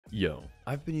Yo,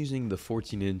 I've been using the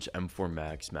 14-inch M4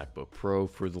 Max MacBook Pro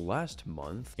for the last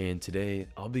month, and today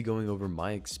I'll be going over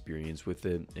my experience with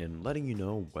it and letting you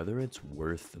know whether it's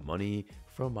worth the money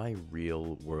from my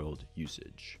real-world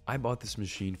usage. I bought this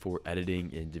machine for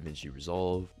editing in DaVinci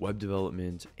Resolve, web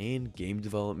development, and game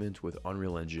development with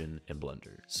Unreal Engine and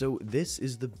Blender. So this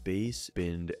is the base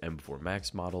binned M4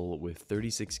 Max model with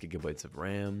 36 gigabytes of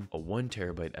RAM, a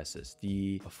 1TB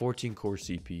SSD, a 14-core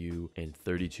CPU, and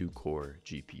 32-core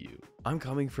GPU. I'm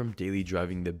coming from daily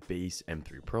driving the base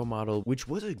M3 Pro model, which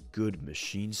was a good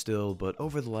machine still, but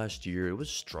over the last year it was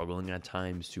struggling at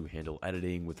times to handle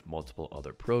editing with multiple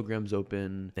other programs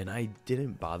open, and I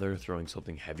didn't bother throwing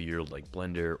something heavier like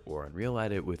Blender or Unreal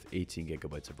at it with 18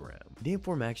 gigabytes of RAM. The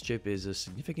M4 Max chip is a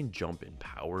significant jump in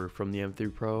power from the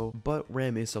M3 Pro, but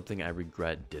RAM is something I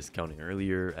regret discounting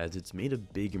earlier as it's made a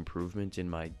big improvement in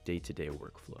my day-to-day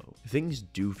workflow. Things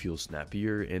do feel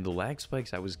snappier, and the lag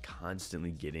spikes I was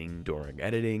constantly getting during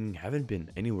editing haven't been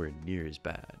anywhere near as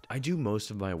bad. I do most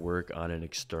of my work on an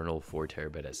external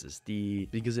 4TB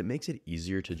SSD because it makes it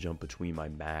easier to jump between my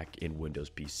Mac and Windows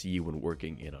PC when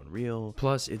working in Unreal,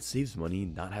 plus it saves money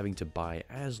not having to buy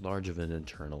as large of an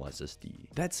internal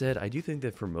SSD. That said, I do think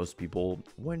that for most people,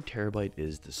 1TB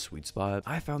is the sweet spot.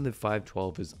 I found that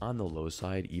 512 is on the low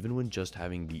side even when just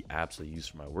having the apps I use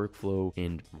for my workflow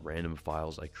and random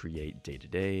files I create day to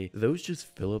day. Those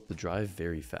just fill up the drive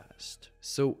very fast.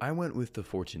 So I went with the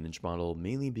 14-inch model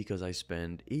mainly because I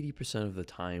spend 80% of the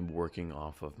time working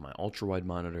off of my ultra-wide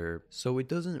monitor, so it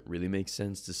doesn't really make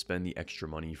sense to spend the extra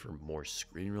money for more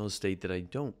screen real estate that I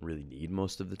don't really need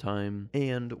most of the time.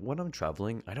 And when I'm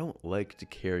traveling, I don't like to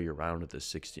carry around the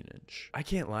 16-inch. I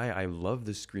can't lie, I love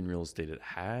the screen real estate it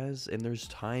has, and there's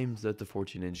times that the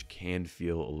 14-inch can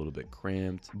feel a little bit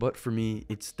cramped, but for me,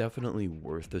 it's definitely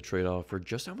worth the trade-off for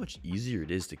just how much easier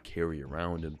it is to carry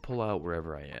around and pull out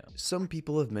wherever I am. Some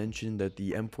people have mentioned that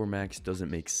the M4 Max doesn't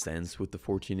make sense with the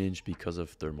 14-inch because of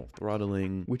thermal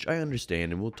throttling, which I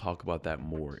understand, and we'll talk about that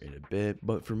more in a bit,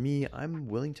 but for me, I'm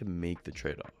willing to make the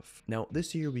trade-off. Now,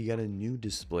 this year we got a new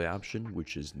display option,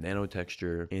 which is nano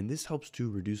texture, and this helps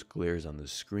to reduce glares on the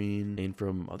screen, and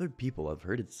from other people I've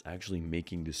heard it's actually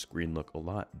making the screen look a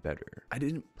lot better. I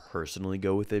didn't personally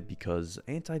go with it because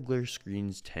anti-glare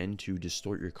screens tend to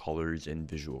distort your colors and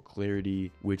visual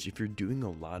clarity, which if you're doing a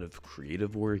lot of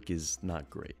creative work is not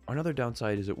great. Another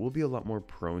downside is it will be a lot more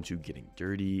prone to getting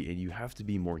dirty, and you have to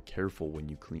be more careful when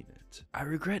you clean it. I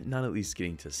regret not at least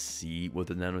getting to see what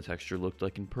the nano texture looked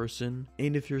like in person,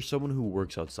 and if you're someone who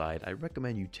works outside, I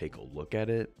recommend you take a look at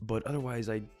it, but otherwise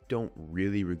I don't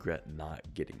really regret not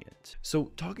getting it. So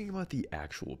talking about the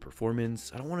actual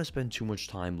performance, I don't want to spend too much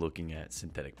time looking at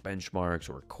synthetic benchmarks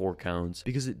or core counts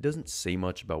because it doesn't say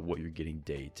much about what you're getting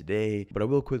day to day, but I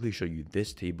will quickly show you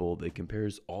this table that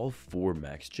compares all 4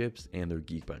 Max chips and their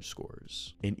Geekbench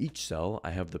scores. In each cell,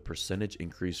 I have the percentage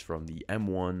increase from the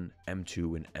M1,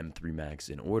 M2, and M3 Max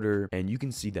in order, and you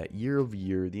can see that year over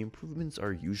year, the improvements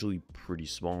are usually pretty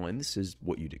small, and this is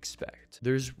what you'd expect.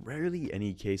 There's rarely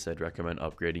any case I'd recommend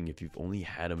upgrading if you've only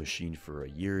had a machine for a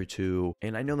year or two,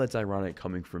 and I know that's ironic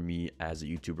coming from me as a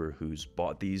YouTuber who's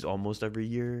bought these almost every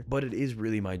year, but it is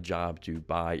really my job to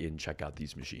buy and check out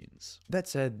these machines. That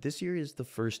said, this year is the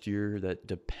first year that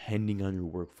depending on your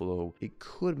workflow, it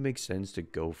could make sense to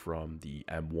go from the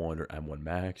M1 or M1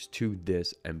 Max to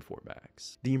this M4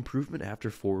 Max. The improvement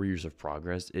after 4 years of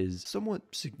progress is somewhat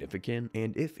significant,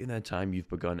 and if in that time you've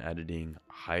begun editing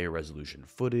higher resolution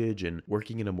footage and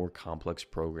working in a more complex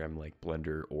program like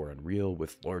Blender or Unreal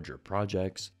with larger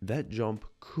projects, that jump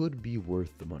could be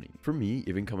worth the money. For me,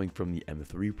 even coming from the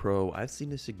M3 Pro, I've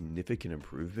seen a significant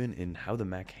improvement in how the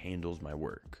Mac handles my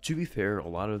work. To be fair, a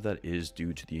lot of that is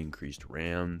due to the increased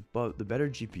RAM, but the better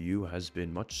GPU has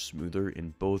been much smoother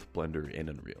in both Blender and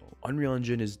Unreal. Unreal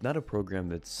Engine is not a program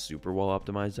that's super well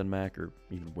optimized on Mac or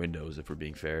even Windows if we're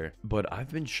being fair, but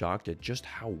I've been shocked at just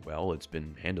how well it's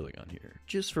been handling on here.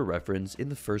 Just for reference, in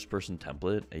the first person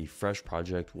template, a fresh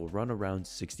project will run around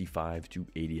 65 to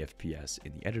 80 FPS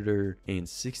in the editor and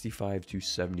 65 to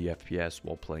 70 FPS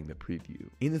while playing the preview.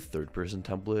 In the third person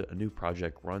template, a new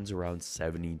project runs around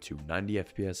 70 to 90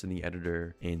 FPS in the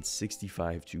editor and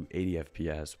 65 to 80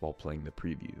 FPS while playing the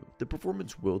preview. The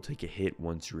performance will take a hit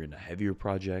once you're in a heavier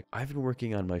project. I've been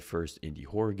working on my first indie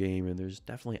horror game and there's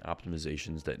definitely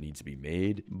optimizations that need to be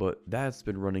made, but that's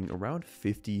been running around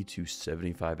 50 to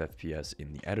 75 FPS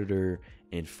in the editor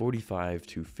and 45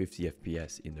 to 50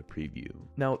 FPS in the preview.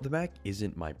 Now, the Mac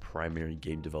isn't my primary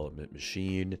game development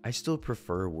machine. I still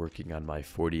prefer working on my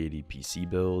 4080 PC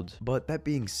build, but that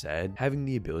being said, having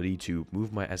the ability to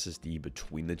move my SSD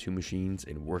between the two machines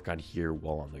and work on here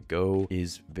while on the go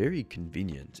is very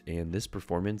convenient, and this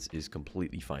performance is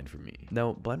completely fine for me.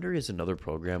 Now, Blender is another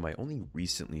program I only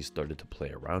recently started to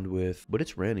play around with, but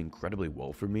it's ran incredibly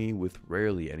well for me with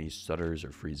rarely any stutters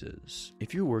or freezes.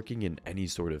 If you're working in any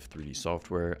sort of 3D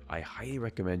software, I highly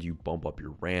recommend you bump up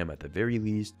your RAM at the very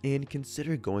least and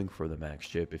consider going for the Max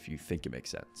chip if you think it makes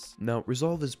sense. Now,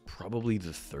 Resolve is probably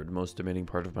the third most demanding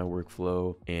part of my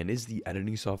workflow and is the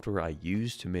editing software I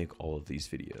use to make all of these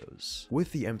videos.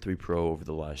 With the M3 Pro over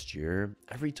the last year,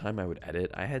 every time I would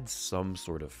edit, I had some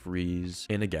sort of freeze.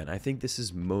 And again, I think this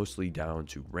is mostly down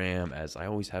to RAM, as I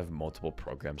always have multiple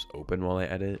programs open while I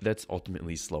edit. That's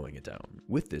ultimately slowing it down.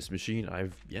 With this machine,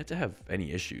 I've yet to have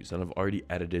any issues, and I've already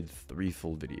edited 3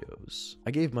 full videos.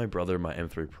 I gave my brother my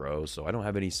M3 Pro, so I don't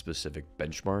have any specific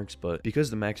benchmarks, but because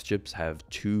the Max chips have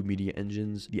 2 media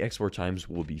engines, the export times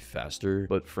will be faster,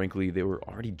 but frankly, they were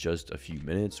already just a few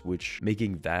minutes, which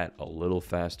making that a little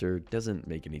faster doesn't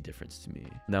make any difference to me.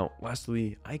 Now,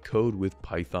 lastly, I code with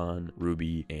Python,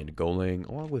 Ruby, and Golang,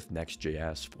 along with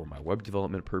Next.js for my web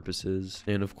development purposes,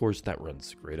 and of course that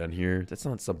runs great on here. That's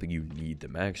not something you need the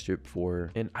Max chip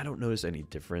for, and I don't notice any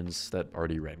difference. That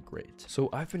already ran great. So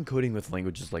I've been coding with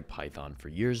languages like Python for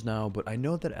years now, but I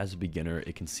know that as a beginner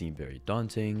it can seem very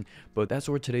daunting, but that's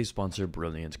where today's sponsor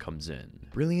Brilliant comes in.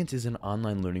 Brilliant is an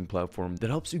online learning platform that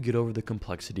helps you get over the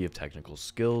complexity of technical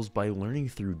skills by learning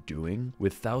through doing,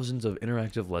 with thousands of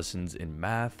interactive lessons in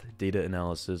math, data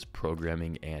analysis,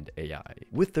 programming, and AI.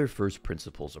 With their first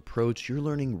principles approach, you're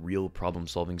learning real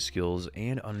problem-solving skills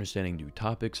and understanding new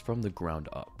topics from the ground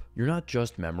up. You're not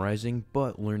just memorizing,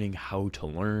 but learning how to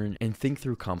learn and think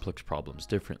through complex problems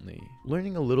differently.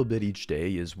 Learning a little bit each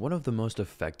day is one of the most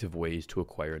effective ways to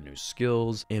acquire new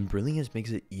skills, and Brilliant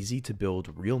makes it easy to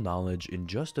build real knowledge in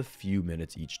just a few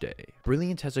minutes each day.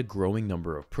 Brilliant has a growing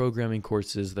number of programming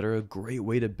courses that are a great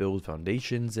way to build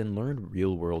foundations and learn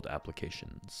real-world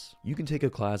applications. You can take a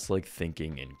class like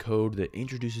Thinking in Code that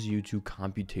introduces you to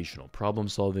computational problem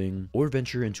solving, or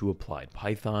venture into Applied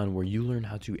Python where you learn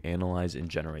how to analyze and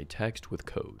generate text with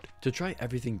code. To try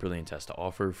everything Brilliant has to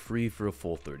offer free for a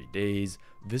full 30 days,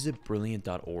 visit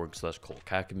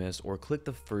brilliant.org/colcacamus or click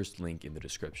the first link in the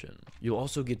description. You'll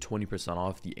also get 20%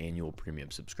 off the annual premium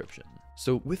subscription.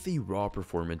 So with the raw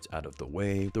performance out of the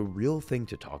way, the real thing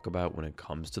to talk about when it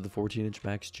comes to the 14-inch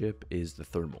Max chip is the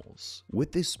thermals.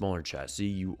 With this smaller chassis,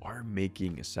 you are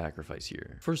making a sacrifice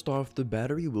here. First off, the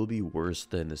battery will be worse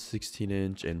than the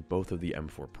 16-inch and both of the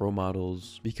M4 Pro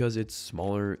models because it's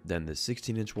smaller than the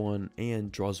 16-inch one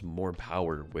and draws more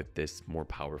power with this more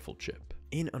powerful chip.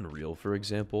 In Unreal, for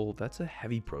example, that's a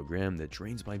heavy program that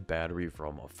drains my battery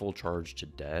from a full charge to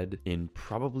dead in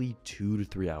probably 2 to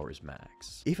 3 hours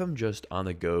max. If I'm just on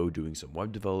the go doing some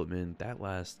web development, that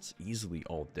lasts easily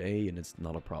all day and it's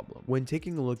not a problem. When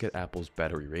taking a look at Apple's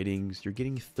battery ratings, you're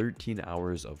getting 13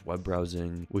 hours of web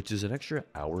browsing, which is an extra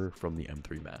hour from the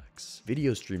M3 Max.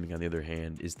 Video streaming, on the other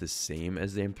hand, is the same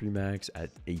as the M3 Max at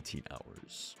 18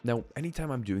 hours. Now,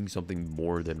 anytime I'm doing something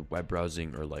more than web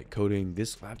browsing or light coding,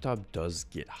 this laptop does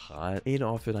get hot and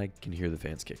often I can hear the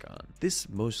fans kick on. This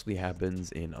mostly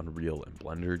happens in Unreal and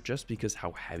Blender just because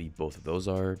how heavy both of those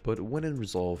are, but when in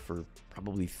Resolve for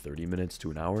probably 30 minutes to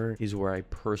an hour is where I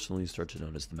personally start to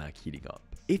notice the Mac heating up.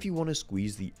 If you want to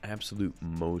squeeze the absolute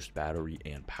most battery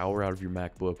and power out of your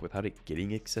MacBook without it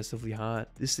getting excessively hot,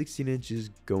 the 16-inch is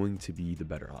going to be the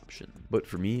better option. But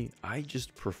for me, I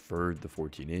just preferred the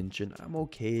 14-inch and I'm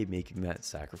okay making that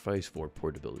sacrifice for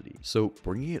portability. So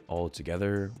bringing it all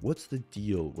together, what's the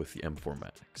deal with the M4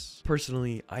 Max?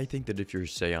 Personally, I think that if you're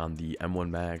say on the M1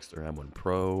 Max or M1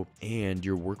 Pro and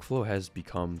your workflow has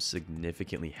become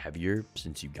significantly heavier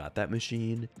since you got that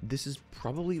machine, this is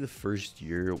probably the first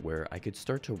year where I could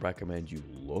start to recommend you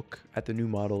look at the new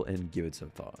model and give it some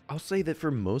thought. I'll say that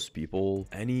for most people,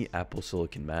 any Apple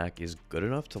Silicon Mac is good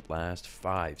enough to last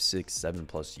 5, 6,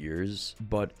 7+ years,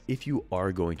 but if you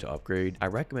are going to upgrade, I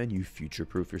recommend you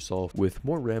future-proof yourself with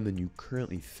more RAM than you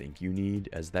currently think you need,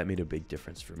 as that made a big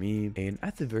difference for me, and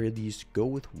at the very least, go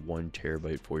with 1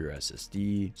 terabyte for your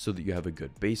SSD so that you have a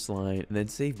good baseline, and then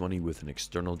save money with an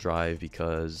external drive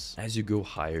because as you go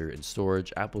higher in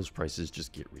storage, Apple's prices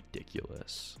just get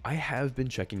ridiculous. I have been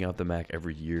checking out the Mac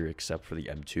every year except for the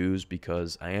M2s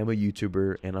because I am a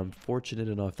YouTuber and I'm fortunate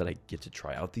enough that I get to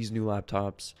try out these new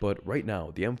laptops, but right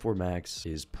now the M4 Max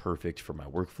is perfect for my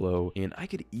workflow and I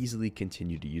could easily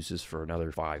continue to use this for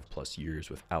another 5+ years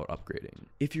without upgrading.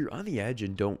 If you're on the edge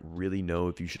and don't really know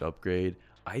if you should upgrade,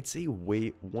 I'd say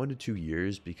wait 1 to 2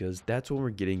 years because that's when we're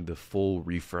getting the full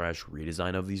refresh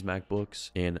redesign of these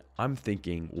MacBooks. And I'm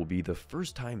thinking will be the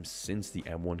first time since the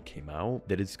M1 came out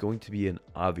that it's going to be an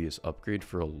obvious upgrade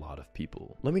for a lot of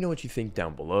people. Let me know what you think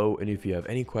down below, and if you have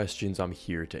any questions, I'm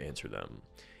here to answer them.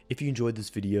 If you enjoyed this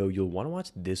video, you'll want to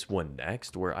watch this one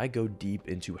next, where I go deep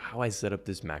into how I set up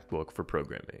this MacBook for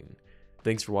programming.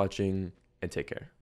 Thanks for watching, and take care.